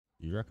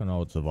You reckon I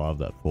would survive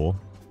that fall?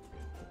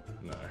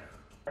 No.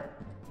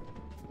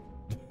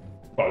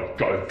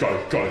 Go.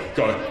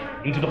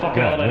 Into the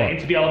fucking elevator,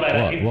 into the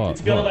elevator,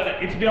 into the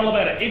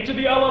elevator, into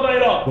the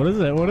elevator. What is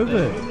it? What is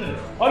it?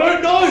 I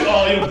don't know.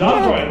 Oh, you're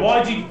dumb, bro.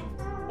 What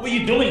were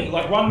you doing?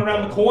 Like running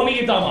around the corner,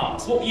 you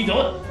dumbass. What were you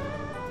doing?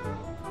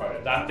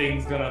 Bro, that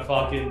thing's gonna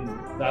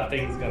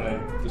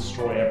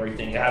destroy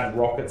everything. It had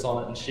rockets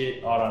on it and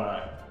shit. I don't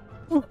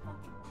know.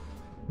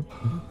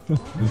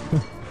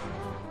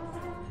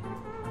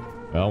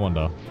 I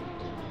wonder.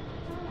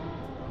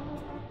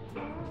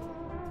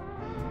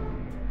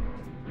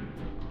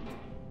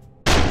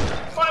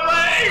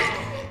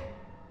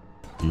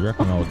 You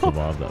reckon I would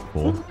survive that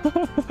fall?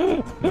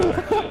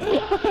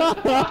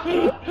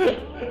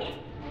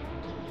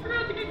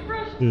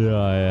 Yeah,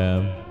 I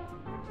am.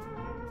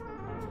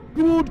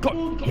 Good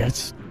God.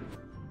 Yes.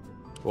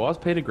 Why is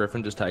Peter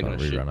Griffin just taking a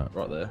shit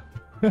right there?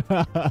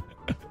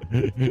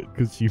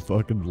 Because she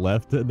fucking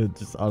left it and it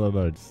just, I don't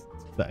know, just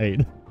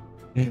stayed.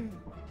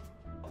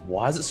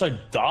 Why is it so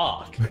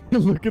dark?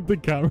 Look at the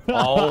camera.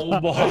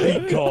 Oh my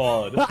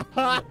God.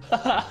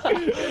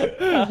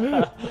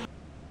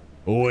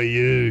 Who are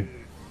you?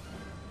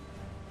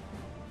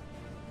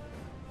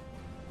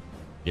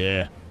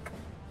 Yeah.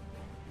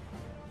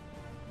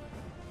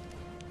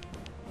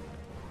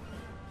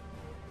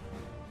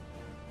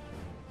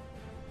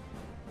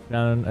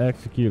 Down and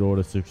execute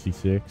order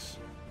 66.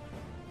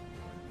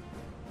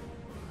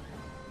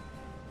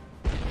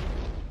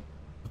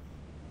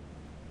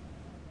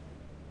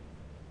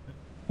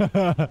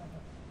 A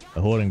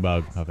hoarding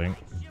bug, I think.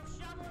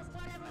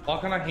 Why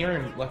can't I hear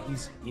him like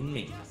he's in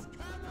me?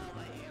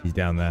 He's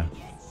down there.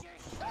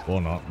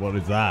 Or not. What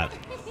is that?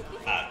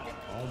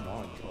 Oh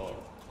my God.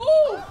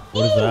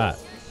 What is that?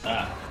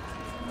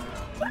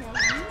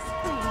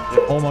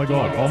 Oh my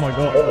God. Oh my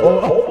God.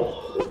 Oh.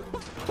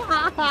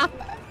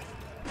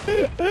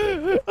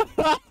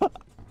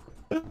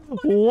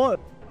 What?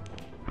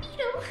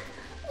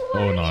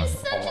 Oh no.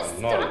 Oh,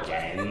 not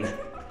again.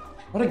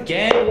 Not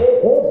again.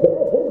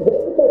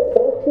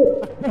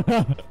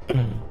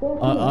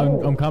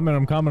 I'm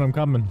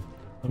coming.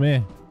 I'm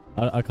here.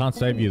 I can't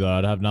save you though.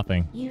 I'd have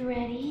nothing. You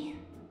ready?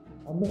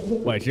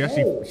 Wait,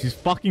 she's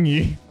fucking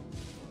you.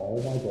 Oh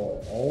my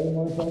God. Oh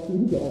my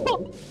fucking God.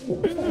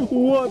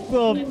 What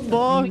the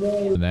fuck?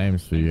 The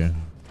name's for you.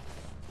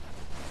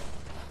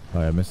 Oh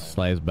yeah, Mr.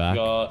 Slayer's back.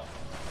 Got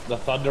the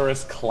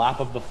thunderous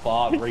clap of the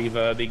fart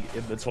reverbing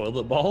in the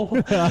toilet bowl.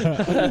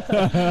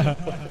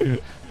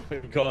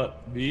 We've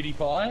got Beauty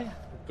Pie.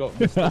 We've got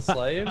Mr.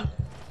 Slave.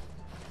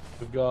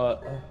 We've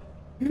got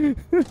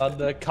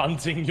thunder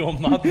cunting your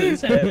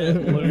mother's hair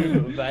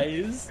blue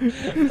vase.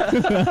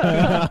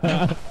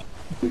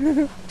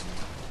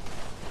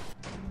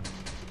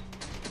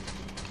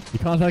 You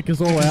can't take us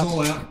all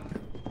out.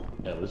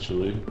 Yeah,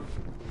 literally.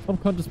 Some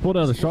cunt just pulled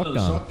out a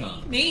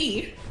shotgun.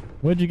 Me?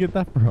 Where'd you get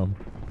that from?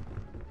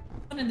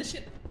 I'm in the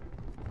ship.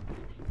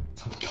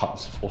 Some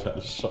cuts fall out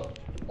of shot.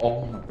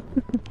 Oh my.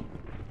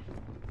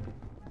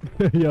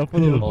 Yeah, I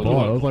thought it was a bot.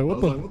 I was like,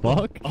 what the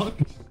fuck?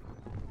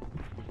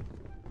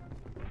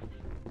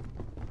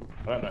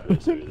 I don't know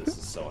who's who. This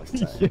is so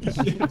insane.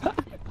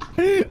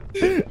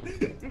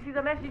 This is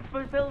a message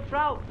for Phil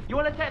Trout. You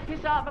want to take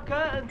piss out of the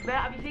curtains, mate?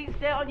 Have you seen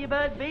Stay on Your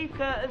Bird Beef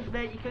curtains,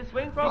 mate? You can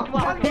swing from to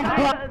curtains,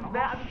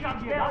 mate. Have you seen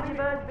Stay on Your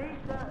Bird Beef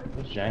curtains?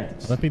 Where's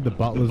James? I think the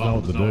butlers know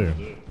what to do.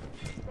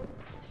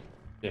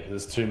 Yeah,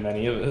 there's too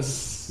many of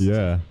us.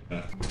 Yeah.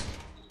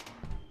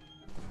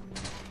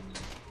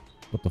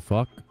 What the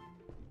fuck?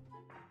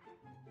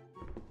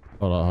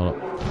 Hold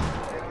on.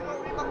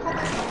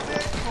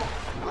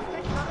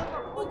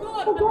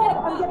 Oh God,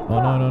 I'm getting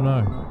Oh no.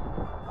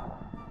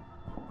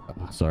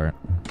 Oh, sorry.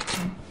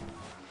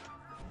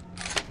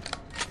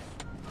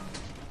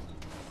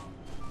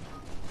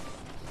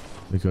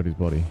 He's got his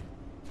body.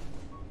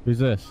 Who's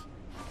this?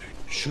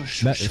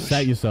 Shush,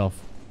 Stat yourself.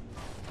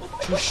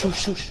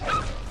 Shush.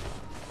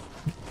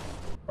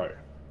 Bro,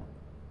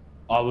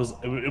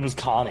 it was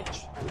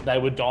carnage. They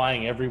were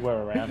dying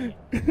everywhere around me.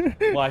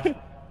 Like,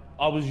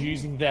 I was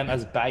using them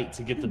as bait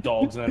to get the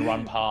dogs and then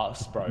run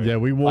past, bro. Yeah,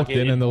 we walked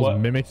in and there was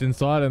mimics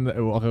inside and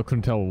I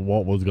couldn't tell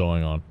what was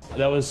going on.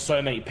 There was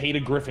so many. Peter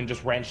Griffin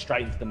just ran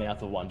straight into the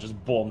mouth of one, just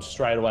boom,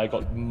 straight away,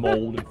 got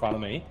mauled in front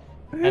of me.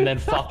 And then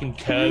fucking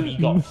Kirby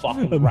got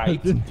fucking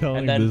raped. Imagine telling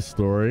and then, this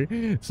story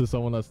to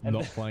someone that's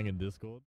not playing in Discord.